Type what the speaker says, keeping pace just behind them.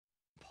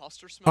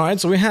All right,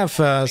 so we have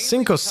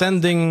Cinco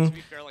sending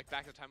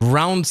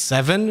round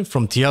 7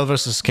 from TL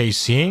versus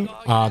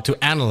KC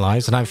to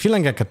analyze, and I'm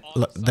feeling like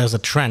there's a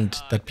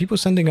trend that people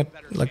sending it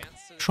like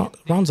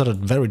rounds that are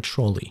very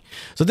trolly.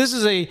 So this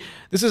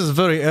is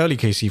very early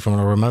KC from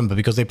what I remember,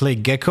 because they play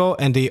Gecko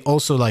and they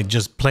also like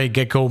just play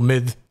Gecko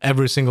mid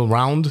every single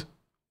round,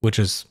 which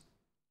is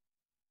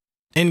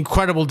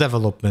incredible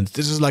development.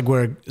 This is like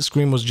where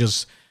Scream was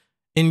just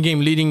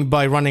in-game leading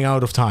by running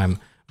out of time.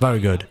 Very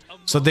good.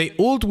 So they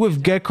ult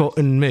with Gecko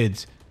in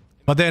mid,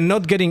 but they're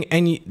not getting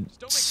any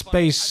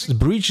space.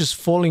 Breach is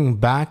falling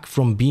back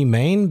from B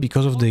main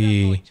because of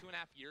the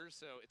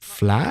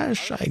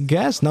flash, I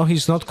guess. Now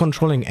he's not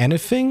controlling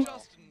anything.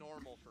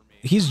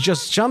 He's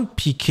just jump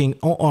peeking.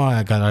 Oh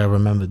my god, I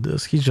remember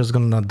this. He's just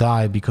gonna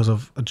die because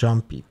of a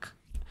jump peek.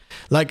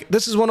 Like,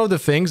 this is one of the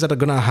things that are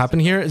gonna happen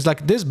here. It's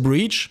like this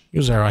breach,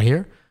 user right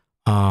here,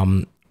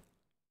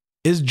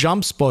 is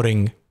jump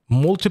spotting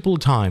multiple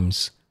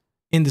times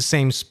in the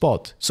same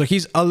spot. So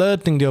he's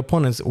alerting the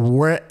opponents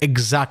where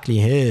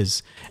exactly he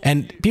is.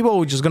 And people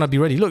are just gonna be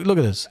ready. Look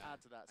at this.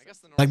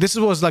 Like, this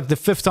was like the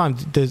 5th time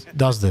this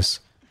does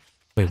this.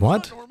 Wait,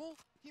 what?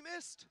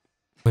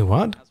 Wait,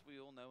 what?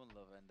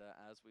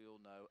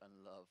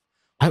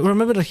 I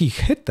remember that he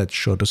hit that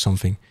shot or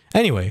something.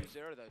 Anyway,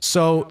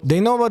 so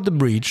they know about the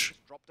breach.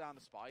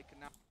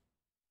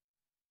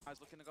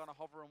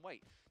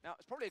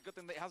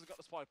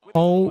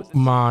 Oh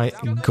my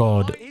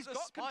god.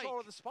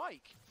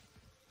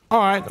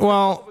 Alright,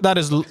 well, that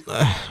is...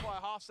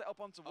 set up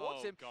on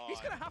towards him. He's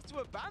going to have to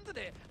abandon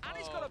it, and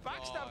he's got a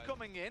backstab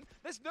coming in.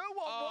 There's no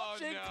one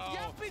watching.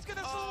 Yappy's going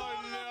to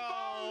slaughter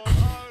them both.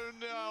 Oh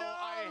no,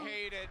 I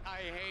hate it. I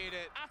hate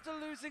it. After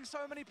losing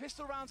so many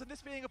pistol rounds and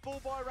this being a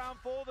full buy round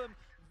for them,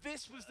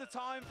 this was the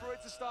time for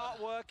it to start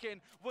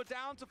working. We're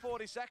down to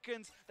 40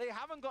 seconds. They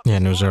haven't got... Yeah,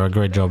 Nuzera, a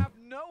great job. I have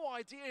no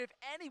idea if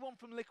anyone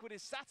from Liquid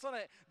is sat on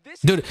it.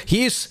 Dude,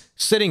 he is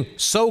sitting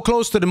so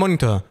close to the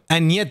monitor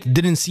and yet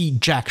didn't see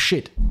jack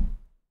shit.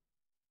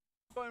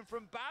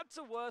 From bad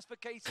to worse for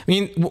KC. I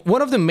mean,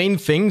 one of the main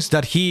things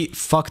that he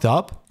fucked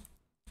up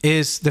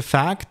is the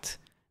fact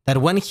that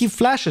when he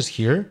flashes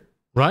here,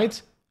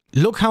 right?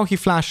 Look how he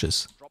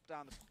flashes.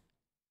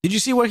 Did you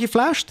see where he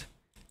flashed?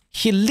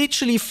 He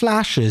literally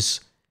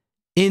flashes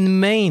in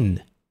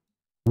main.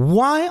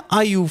 Why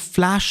are you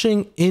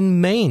flashing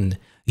in main?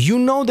 You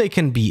know they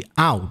can be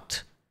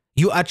out.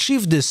 You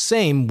achieve the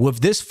same with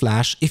this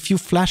flash if you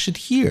flash it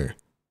here.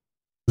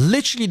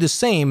 Literally the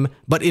same,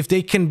 but if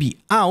they can be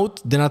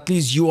out, then at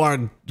least you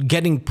are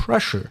getting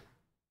pressure.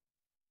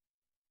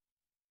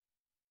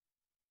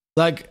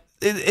 Like,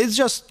 it's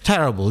just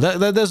terrible.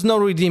 There's no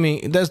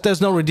redeeming. There's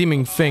no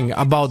redeeming thing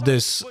about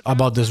this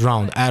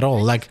round at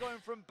all. Like,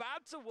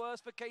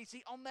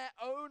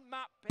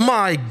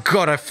 my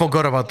god, I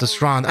forgot about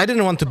this round. I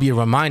didn't want to be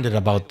reminded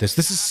about this.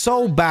 This is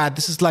so bad.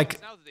 This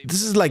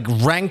is like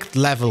ranked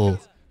level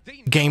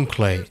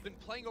gameplay.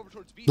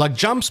 Like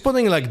jump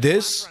spotting like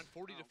this.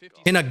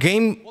 In a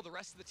game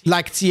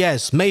like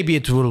TS, maybe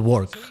it will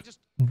work.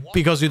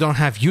 Because you don't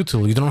have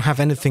util, you don't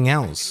have anything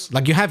else.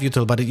 Like, you have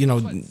util, but, you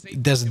know,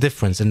 there's a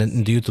difference in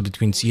the util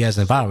between CS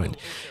and Valorant.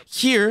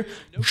 Here,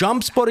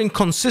 jump spotting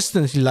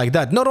consistently like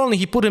that. Not only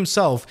he put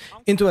himself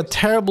into a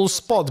terrible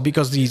spot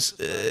because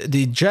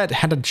the Jet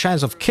had a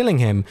chance of killing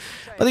him,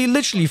 but he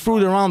literally threw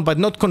it around by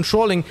not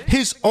controlling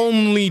his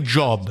only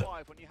job.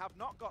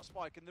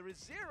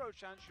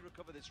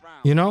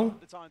 You know?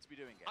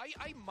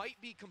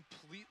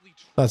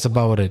 That's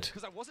about it.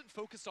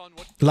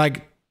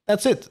 Like,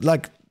 that's it.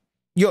 Like,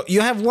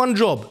 you have one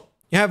job.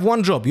 You have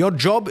one job. Your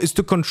job is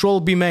to control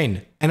B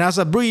main. And as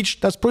a breach,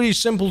 that's pretty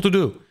simple to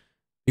do.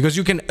 Because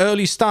you can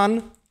early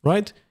stun,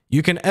 right?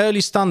 You can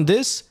early stun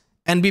this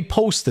and be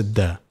posted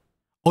there.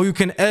 Or you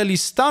can early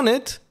stun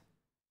it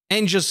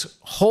and just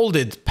hold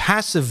it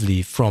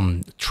passively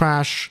from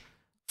trash,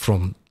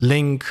 from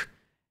link,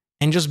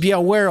 and just be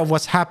aware of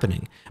what's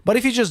happening. But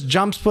if you just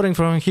jump spotting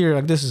from here,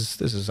 like, this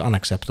is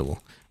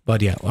unacceptable.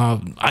 But yeah,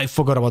 I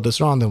forgot about this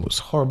round. It was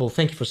horrible.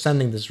 Thank you for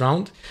sending this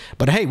round.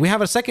 But hey, we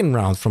have a second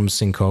round from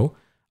Cinco.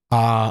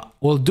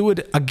 We'll do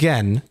it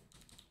again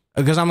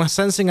because I'm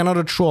sensing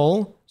another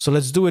troll. So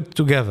let's do it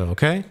together,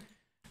 okay?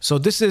 So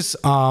this is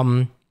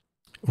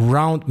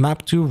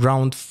map 2,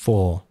 round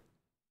 4.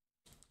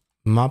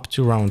 Map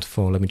 2, round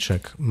 4. Let me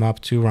check. Map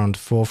 2, round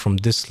 4 from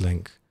this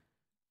link.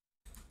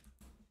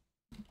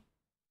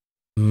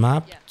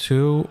 Map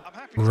 2,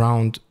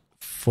 round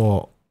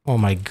 4. Oh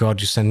my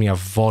god, you sent me a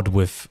VOD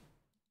with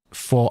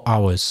 4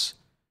 hours.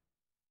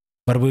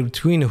 But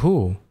between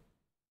who?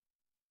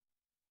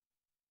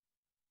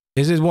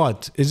 Is it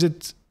what? Is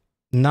it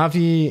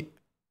NAVI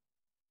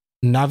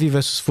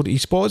versus Foot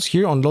Esports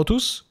here on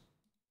Lotus?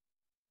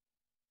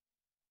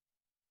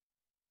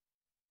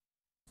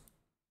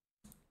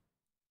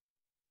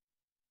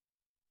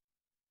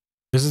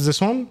 Is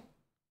this one?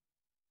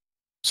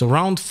 So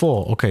round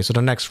 4. Okay, so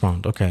the next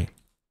round. Okay.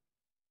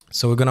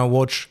 So we're gonna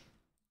watch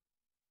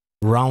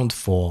round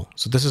 4.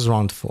 So this is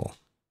round 4.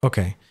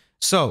 Okay.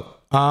 So,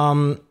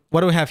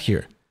 what do we have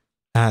here?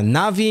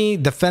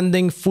 Navi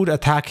defending, food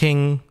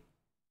attacking.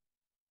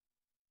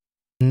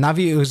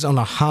 Navi is on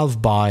a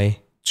half buy,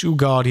 2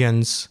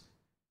 guardians,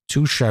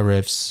 2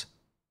 sheriffs.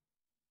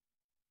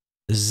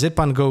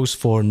 Zipan goes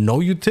for no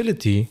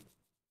utility.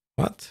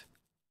 What?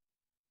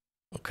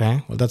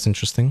 Okay, well that's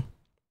interesting.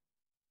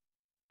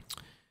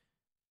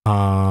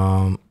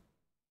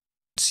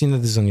 Seen that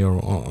this is on your...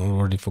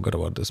 already forgot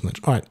about this match.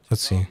 Alright,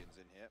 let's see.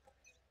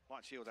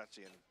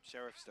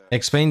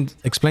 Explain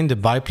the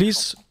buy,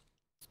 please.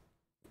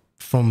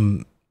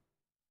 From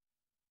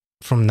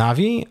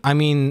Navi. I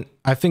mean,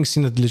 I think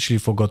Sinat literally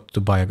forgot to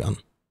buy a gun.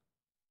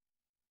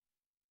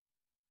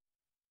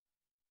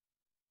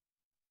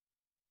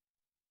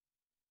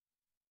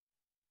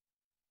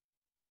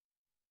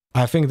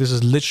 I think this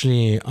is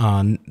literally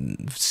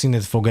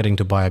Sinat forgetting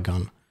to buy a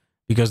gun.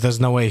 Because there's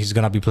no way he's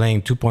gonna be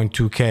playing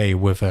 2.2k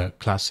with a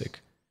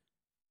classic.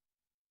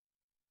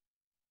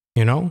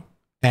 You know?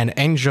 And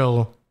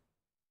Angel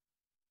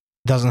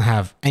doesn't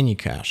have any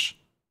cash.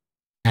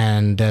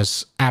 And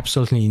there's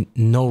absolutely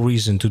no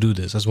reason to do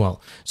this as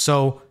well.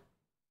 So,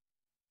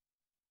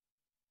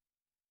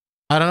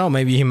 I don't know,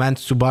 maybe he meant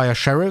to buy a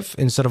sheriff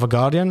instead of a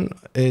guardian.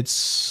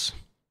 There's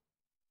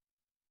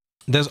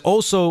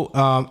also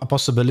a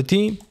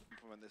possibility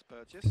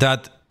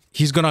that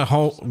he's gonna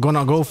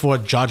go for a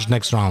judge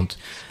next round.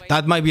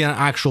 That might be an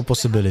actual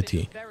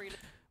possibility.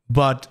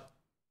 But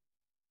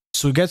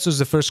Suigetsu is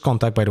the first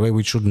contact, by the way,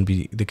 which shouldn't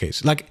be the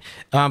case. Like,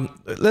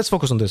 let's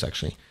focus on this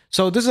actually.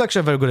 So this is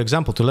actually a very good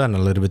example to learn a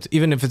little bit.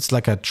 Even if it's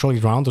like a trolley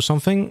round or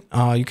something,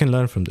 you can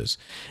learn from this.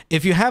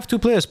 If you have 2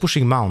 players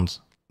pushing mount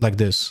like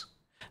this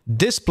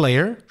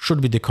player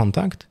should be the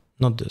contact,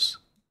 not this,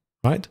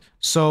 right?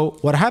 So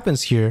what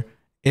happens here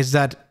is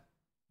that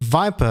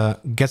Viper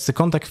gets the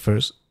contact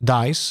first,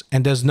 dies,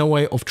 and there's no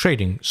way of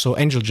trading. So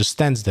Angel just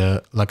stands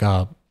there like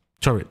a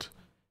turret.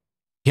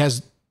 He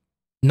has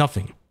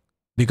nothing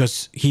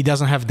because he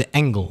doesn't have the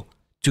angle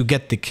to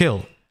get the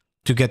kill,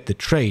 to get the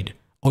trade,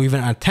 or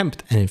even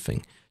attempt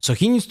anything. So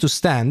he needs to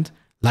stand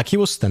like he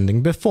was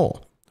standing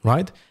before,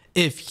 right?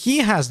 If he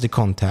has the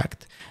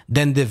contact,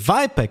 then the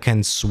Viper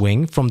can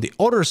swing from the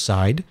other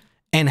side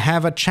and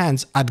have a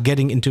chance at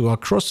getting into a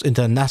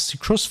nasty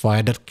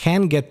crossfire that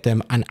can get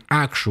them an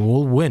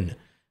actual win,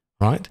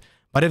 right?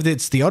 But if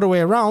it's the other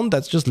way around,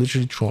 that's just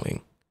literally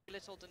trolling.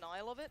 Little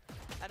denial of it,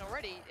 and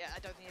already, I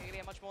don't think you're gonna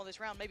get much more this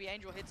round. Maybe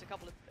Angel hits a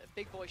couple of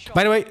big boy shots.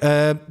 By the way,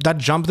 that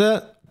jump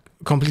there,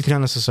 completely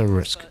unnecessary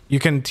risk. You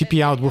can TP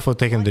out before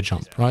taking the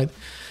jump, right?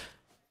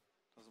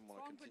 Doesn't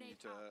want to continue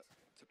to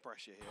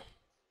pressure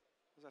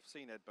here. I've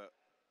seen it, but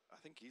I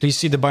think he's... Please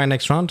see the buy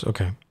next round.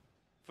 Okay.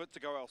 To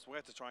go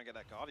elsewhere to try and get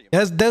that guardian.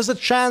 There's a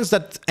chance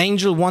that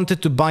Angel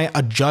wanted to buy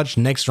a judge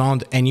next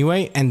round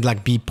anyway and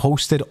like be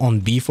posted on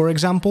B, for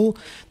example.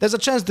 There's a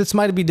chance this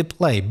might be the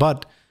play,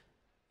 but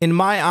in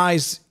my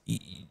eyes,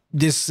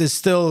 this is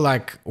still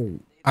like,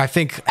 I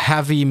think,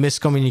 heavy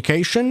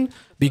miscommunication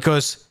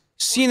because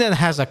Sinan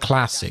has a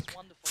classic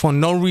for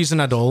no reason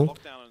at all.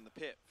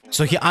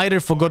 So he either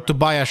forgot to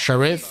buy a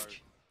sheriff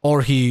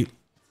or he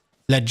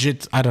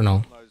legit, I don't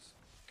know.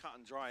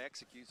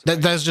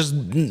 There's just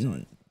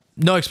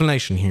no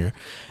explanation here.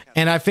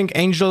 And I think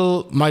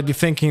Angel might be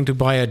thinking to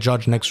buy a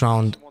judge next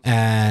round,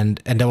 and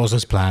that was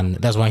his plan.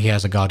 That's why he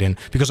has a guardian.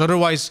 Because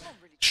otherwise,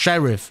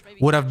 sheriff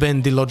would have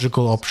been the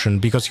logical option,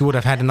 because he would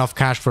have had enough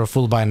cash for a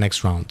full buy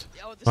next round.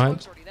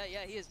 Right?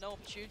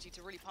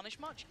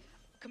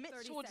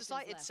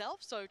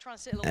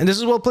 And this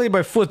is well played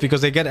by Foot,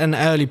 because they get an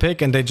early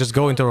pick and they just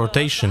go into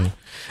rotation.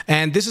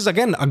 And this is,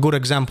 again, a good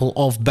example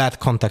of bad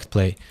contact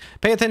play.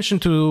 Pay attention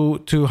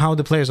to how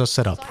the players are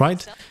set up,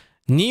 right?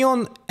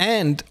 Neon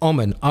and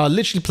Omen are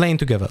literally playing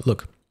together.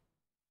 Look.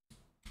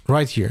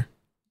 Right here.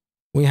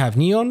 We have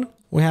Neon,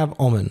 we have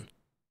Omen.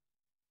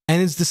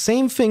 And it's the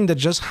same thing that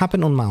just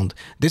happened on Mount.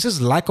 This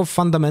is lack of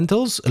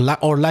fundamentals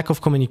or lack of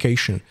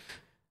communication.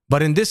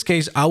 But in this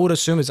case, I would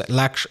assume it's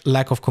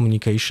lack of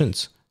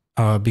communications.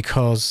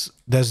 Because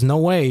there's no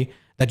way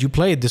that you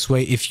play it this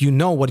way if you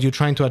know what you're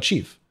trying to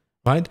achieve.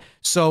 Right?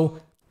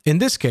 So, in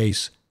this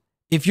case,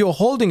 if you're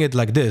holding it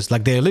like this,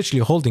 like they're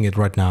literally holding it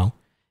right now,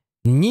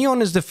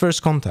 Neon is the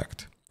first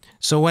contact.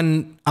 So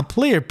when a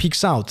player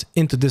peeks out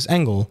into this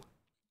angle,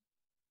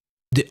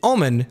 the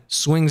Omen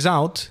swings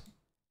out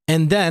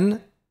and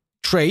then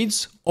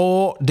trades,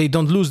 or they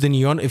don't lose the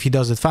Neon if he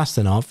does it fast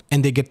enough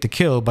and they get the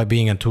kill by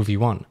being a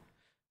 2v1.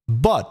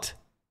 But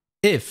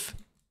if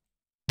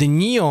the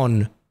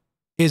Neon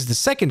is the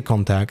second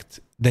contact,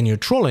 then you're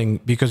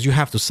trolling because you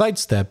have to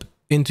sidestep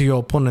into your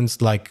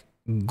opponent's like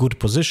good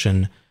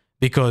position,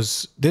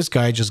 because this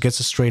guy just gets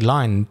a straight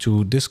line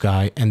to this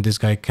guy, and this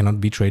guy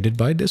cannot be traded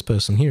by this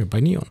person here,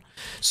 by Neon.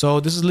 So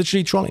this is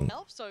literally trolling.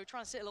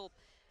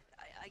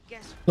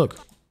 Look.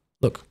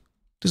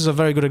 This is a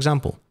very good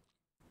example.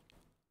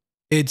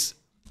 It's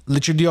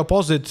literally the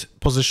opposite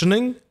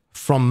positioning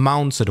from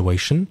Mount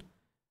situation,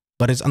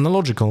 but it's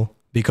analogical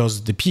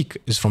because the peak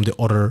is from the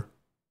other...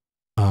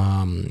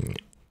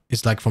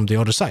 it's like from the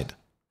other side,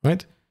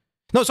 right?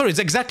 No, sorry, it's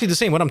exactly the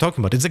same, what I'm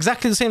talking about. It's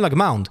exactly the same like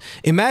Mound.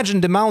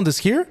 Imagine the Mound is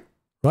here,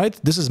 right?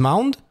 This is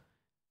Mound.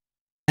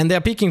 and they're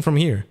peeking from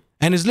here.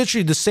 And it's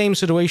literally the same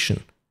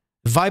situation.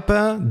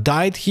 Viper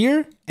died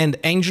here, and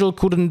Angel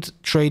couldn't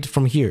trade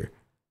from here.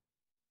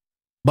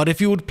 But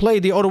if you would play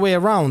the other way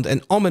around,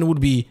 and Omen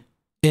would be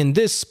in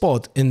this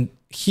spot, in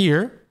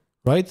here,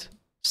 right?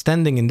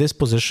 Standing in this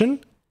position,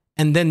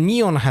 and then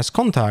Neon has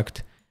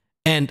contact,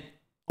 and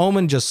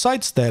Omen just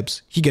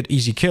sidesteps, he get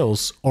easy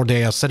kills, or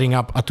they are setting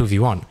up a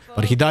 2v1.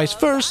 But he dies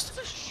first,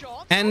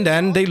 and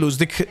then they lose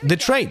the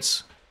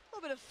trades. A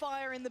little bit of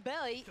fire in the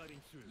belly.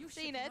 You've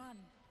seen it.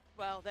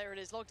 Well, there it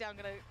is. Lockdown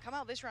going to come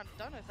out this round.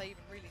 Don't know if they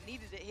even really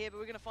needed it here, but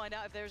we're going to find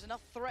out if there's enough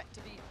threat to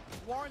be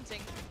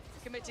warranting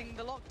committing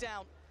the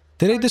lockdown.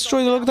 Did they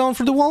destroy the lockdown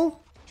for the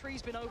wall?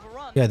 Tree's been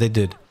overrun. Yeah, they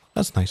did.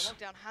 That's nice. The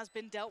lockdown has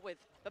been dealt with.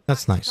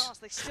 That's nice.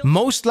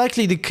 Most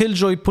likely the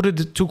Killjoy put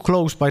it too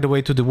close, by the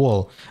way, to the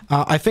wall.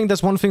 I think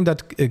that's one thing that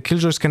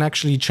Killjoys can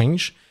actually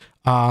change.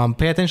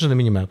 Pay attention to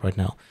the minimap right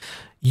now.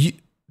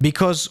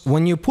 Because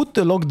when you put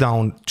the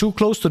lockdown too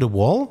close to the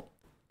wall,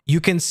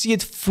 you can see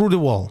it through the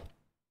wall.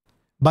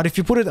 But if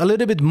you put it a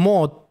little bit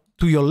more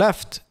to your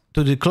left,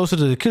 closer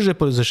to the Killjoy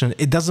position,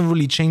 it doesn't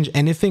really change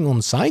anything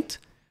on sight,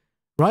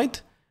 right?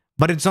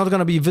 But it's not going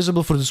to be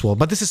visible for this wall.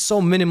 But this is so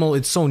minimal,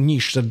 it's so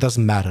niche that it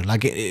doesn't matter.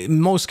 Like,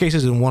 in most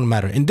cases, it won't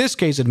matter. In this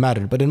case, it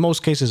mattered, but in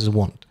most cases, it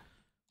won't.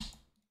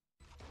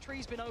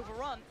 Tree's been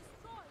overrun,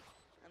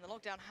 and the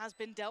lockdown has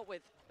been dealt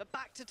with. But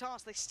back to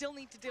task, they still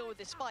need to deal with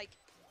this spike.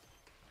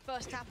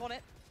 First tap on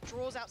it,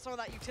 draws out some of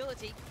that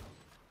utility.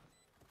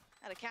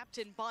 And a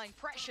captain buying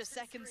precious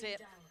seconds here.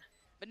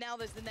 But now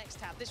there's the next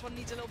tap. This one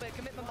needs a little bit of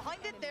commitment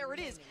behind it. There it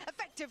is.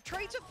 Effective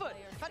trade to foot.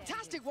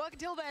 Fantastic work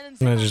until then. And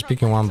they're just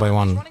picking one by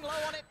one.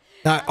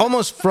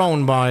 Almost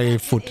thrown by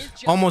foot.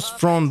 Almost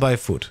thrown by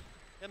foot.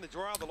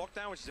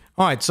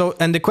 Alright, so,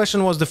 and the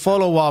question was the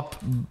follow-up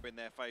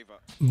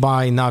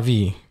by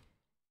Navi.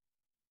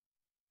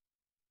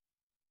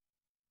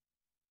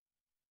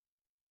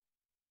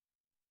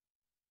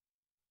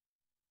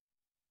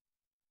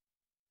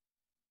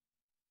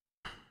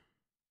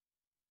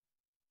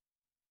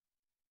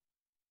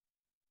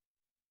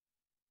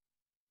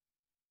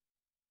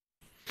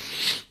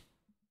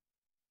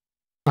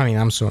 I mean,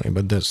 I'm sorry,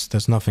 but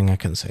there's nothing I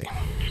can say.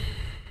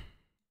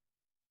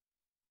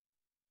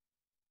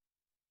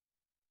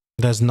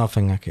 There's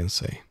nothing I can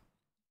say.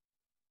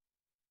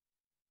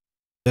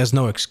 There's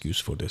no excuse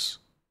for this.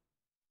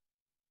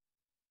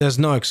 There's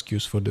no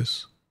excuse for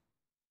this.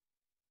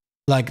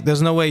 Like,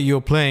 there's no way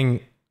you're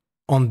playing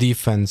on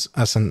defense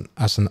as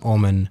an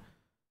Omen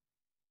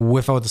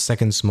without a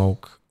second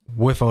smoke,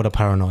 without a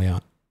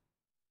paranoia,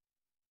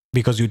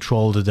 because you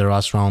trolled the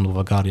last round with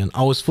a Guardian.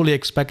 I was fully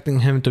expecting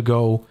him to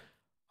go.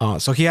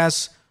 So he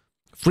has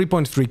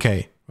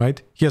 3.3k,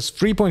 right? He has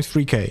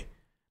 3.3k.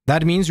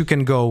 That means you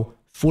can go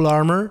full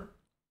armor,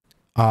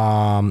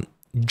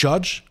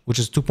 Judge, which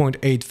is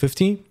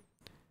 2.850,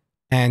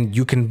 and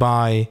you can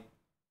buy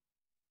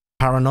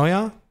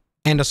Paranoia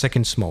and a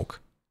second smoke.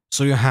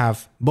 So you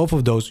have both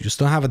of those. You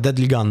still have a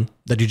deadly gun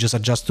that you just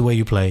adjust the way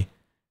you play,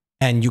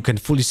 and you can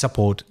fully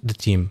support the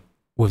team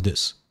with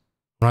this,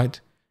 right?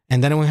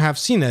 And then we have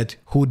CNET,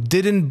 who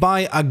didn't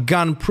buy a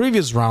gun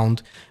previous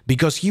round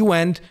because he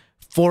went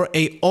for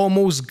a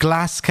almost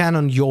glass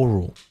cannon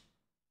Yoru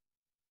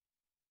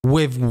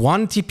with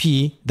one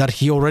TP that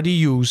he already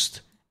used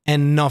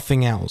and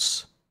nothing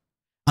else.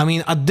 I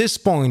mean, at this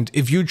point,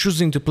 if you're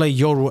choosing to play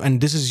Yoru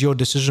and this is your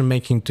decision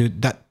making to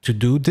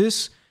do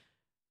this,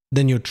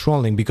 then you're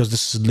trolling, because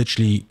this is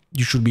literally,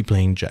 you should be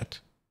playing Jet.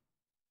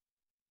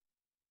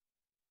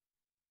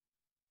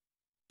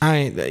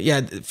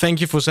 Yeah,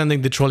 thank you for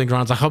sending the trolling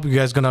rounds. I hope you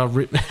guys gonna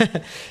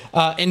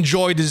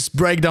enjoy this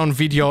breakdown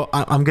video.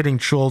 I'm getting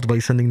trolled by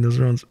sending those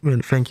rounds.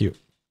 Man, thank you.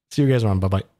 See you guys around. Bye-bye.